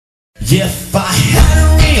If I had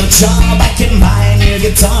a real job, I can buy a new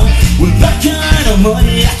guitar. With that kind of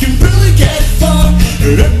money, I can really get far.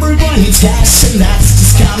 Everyone needs cash, and that's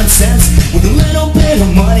just common sense. With a little bit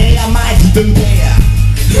of money, I might even pay a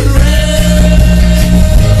rent.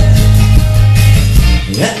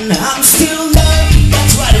 And I'm still love.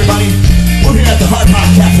 That's right, everybody. We're here at the Hard Rock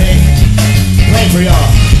Cafe, playing for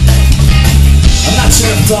y'all. I'm not sure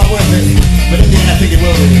if it's all worth it, but in the end, I think it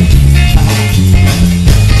will be.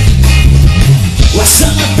 Well,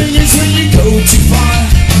 some opinions when you go too far.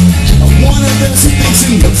 One of those who thinks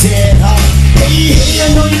you knows it all. Hey, hey,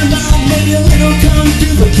 I know your mouth maybe a little come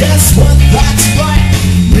through, but guess what? That's right.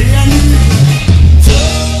 Me and you.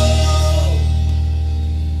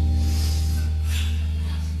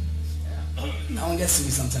 No one gets to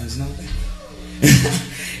me sometimes, you know.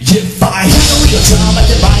 If I had a real job, I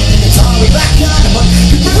could buy a guitar with that kind of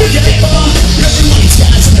money. You really get it far. Everybody's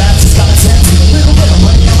got some that's just got a sense. With a little bit of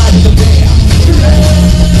money, I might even pay out.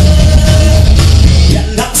 Yeah,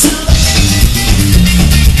 not so.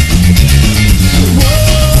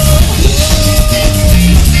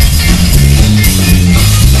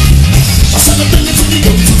 Some opinions when you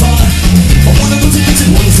go too far. One of those who thinks it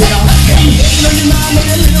won't say all. Hey, hey, know your mind, make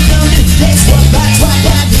a little grounded. Guess what? That's right,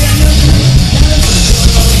 goddamn you.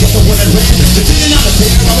 Get the one that ran. The thing on the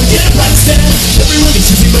pair, I'm gonna get it right instead. Everyone is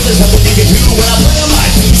choosing, but there's nothing you can do. When I play on my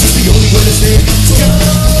piece, it's the only way to stay.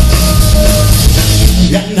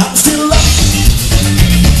 And I'm still up.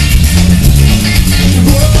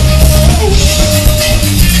 Whoa.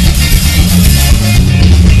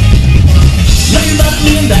 Now you're mad at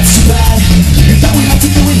me and that's too bad. You thought we had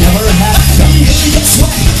to do, we never had. Hey, hey, guess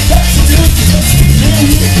what? That's the truth.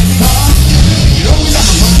 You always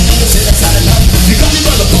have a mind and you say that's not enough. You got me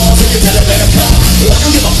by the balls and you tell it better come. I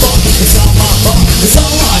don't give a fuck, it's all my fault. It's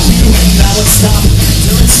all on you and I would stop.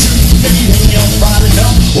 There is truth, maybe when you're far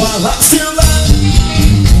enough. While I'm still